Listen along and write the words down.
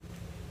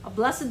A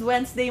blessed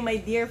Wednesday, my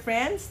dear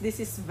friends. This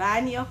is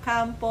Vanny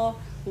Ocampo.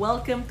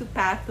 Welcome to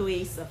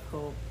Pathways of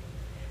Hope.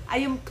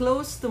 I am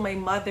close to my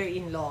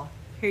mother-in-law.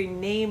 Her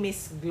name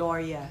is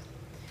Gloria.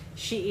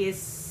 She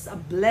is a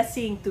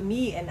blessing to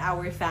me and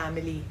our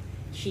family.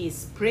 She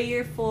is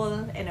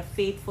prayerful and a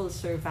faithful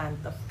servant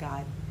of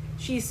God.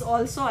 She is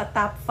also a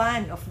top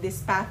fan of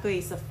this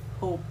Pathways of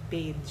Hope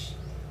page.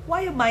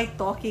 Why am I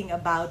talking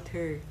about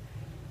her?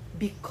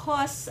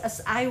 Because as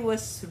I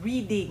was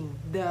reading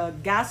the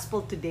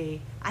gospel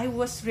today, I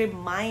was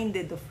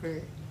reminded of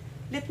her.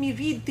 Let me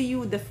read to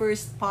you the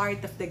first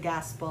part of the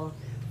gospel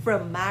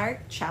from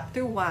Mark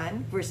chapter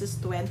 1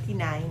 verses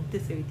 29 to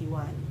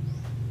 31.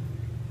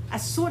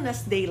 As soon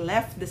as they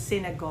left the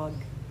synagogue,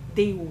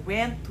 they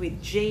went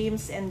with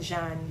James and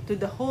John to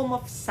the home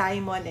of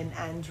Simon and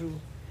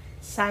Andrew.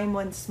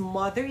 Simon's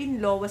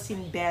mother-in-law was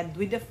in bed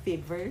with a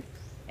fever,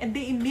 and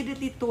they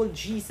immediately told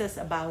Jesus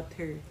about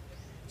her.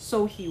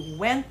 So he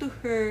went to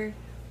her,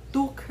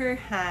 took her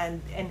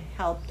hand, and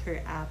helped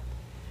her up.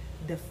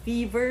 The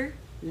fever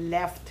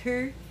left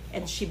her,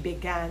 and she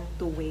began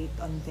to wait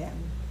on them.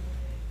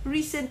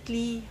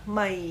 Recently,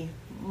 my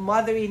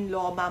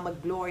mother-in-law, Mama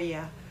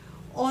Gloria,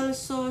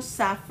 also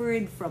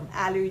suffered from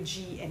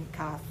allergy and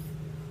cough.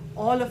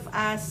 All of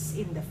us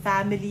in the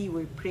family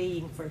were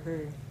praying for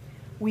her.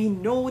 We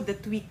know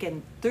that we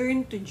can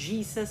turn to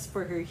Jesus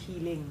for her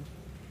healing.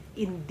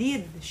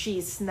 Indeed, she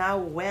is now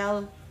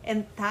well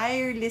and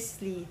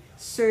tirelessly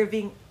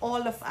serving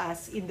all of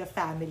us in the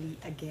family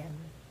again.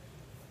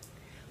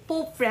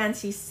 Pope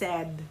Francis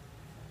said,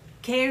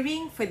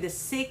 "Caring for the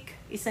sick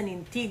is an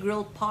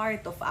integral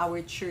part of our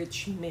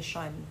church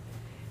mission.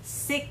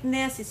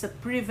 Sickness is a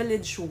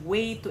privileged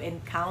way to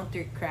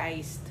encounter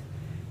Christ.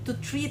 To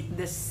treat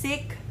the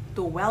sick,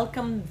 to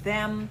welcome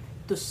them,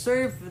 to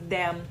serve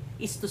them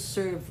is to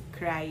serve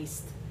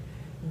Christ.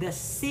 The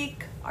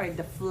sick are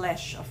the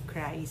flesh of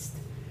Christ.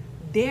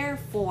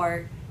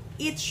 Therefore,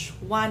 each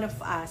one of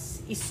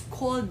us is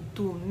called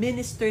to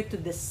minister to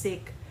the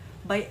sick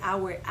by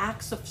our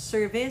acts of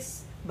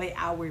service, by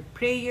our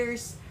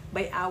prayers,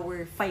 by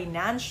our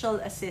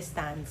financial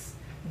assistance,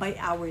 by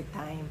our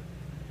time."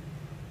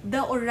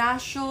 The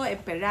Oratio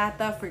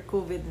Imperata for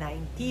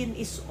COVID-19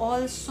 is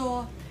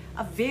also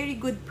a very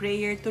good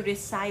prayer to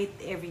recite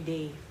every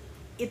day.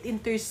 It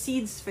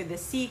intercedes for the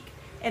sick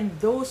and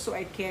those who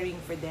are caring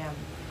for them,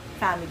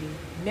 family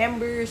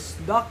members,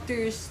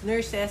 doctors,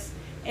 nurses,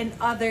 and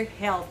other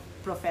health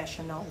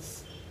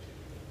professionals.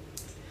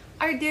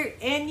 Are there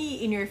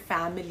any in your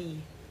family,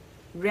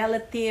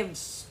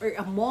 relatives, or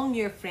among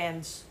your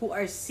friends who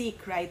are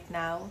sick right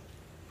now?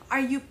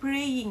 Are you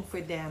praying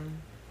for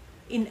them?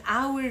 In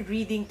our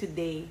reading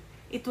today,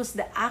 it was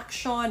the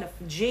action of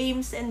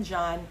James and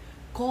John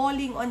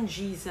calling on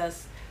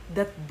Jesus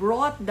that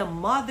brought the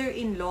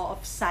mother-in-law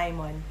of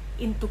Simon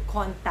into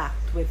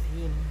contact with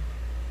him.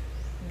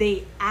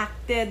 They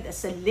acted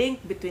as a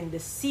link between the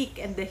sick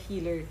and the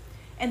healer.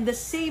 And the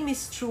same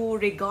is true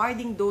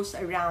regarding those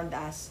around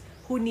us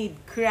who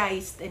need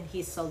Christ and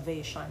His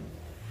salvation.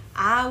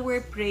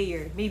 Our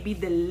prayer may be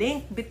the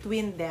link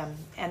between them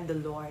and the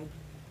Lord.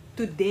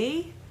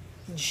 Today,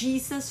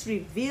 Jesus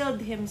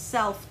revealed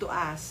Himself to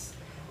us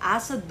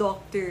as a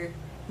doctor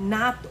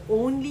not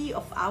only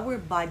of our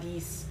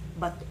bodies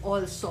but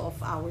also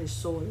of our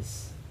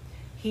souls.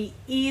 He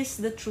is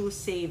the true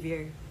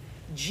Savior.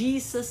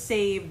 Jesus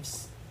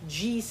saves,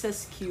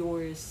 Jesus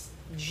cures,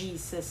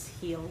 Jesus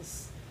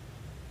heals.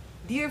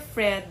 Dear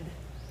friend,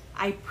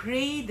 I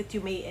pray that you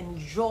may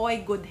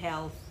enjoy good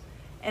health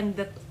and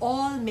that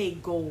all may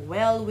go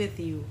well with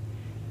you,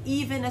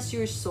 even as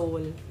your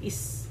soul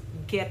is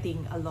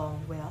getting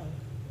along well.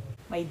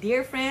 My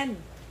dear friend,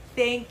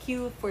 thank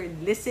you for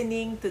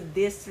listening to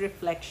this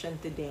reflection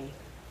today.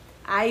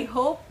 I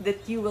hope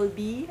that you will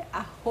be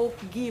a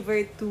hope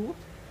giver too,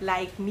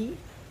 like me,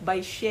 by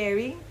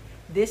sharing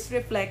this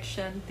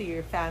reflection to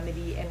your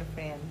family and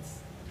friends.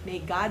 May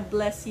God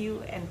bless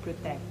you and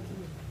protect you.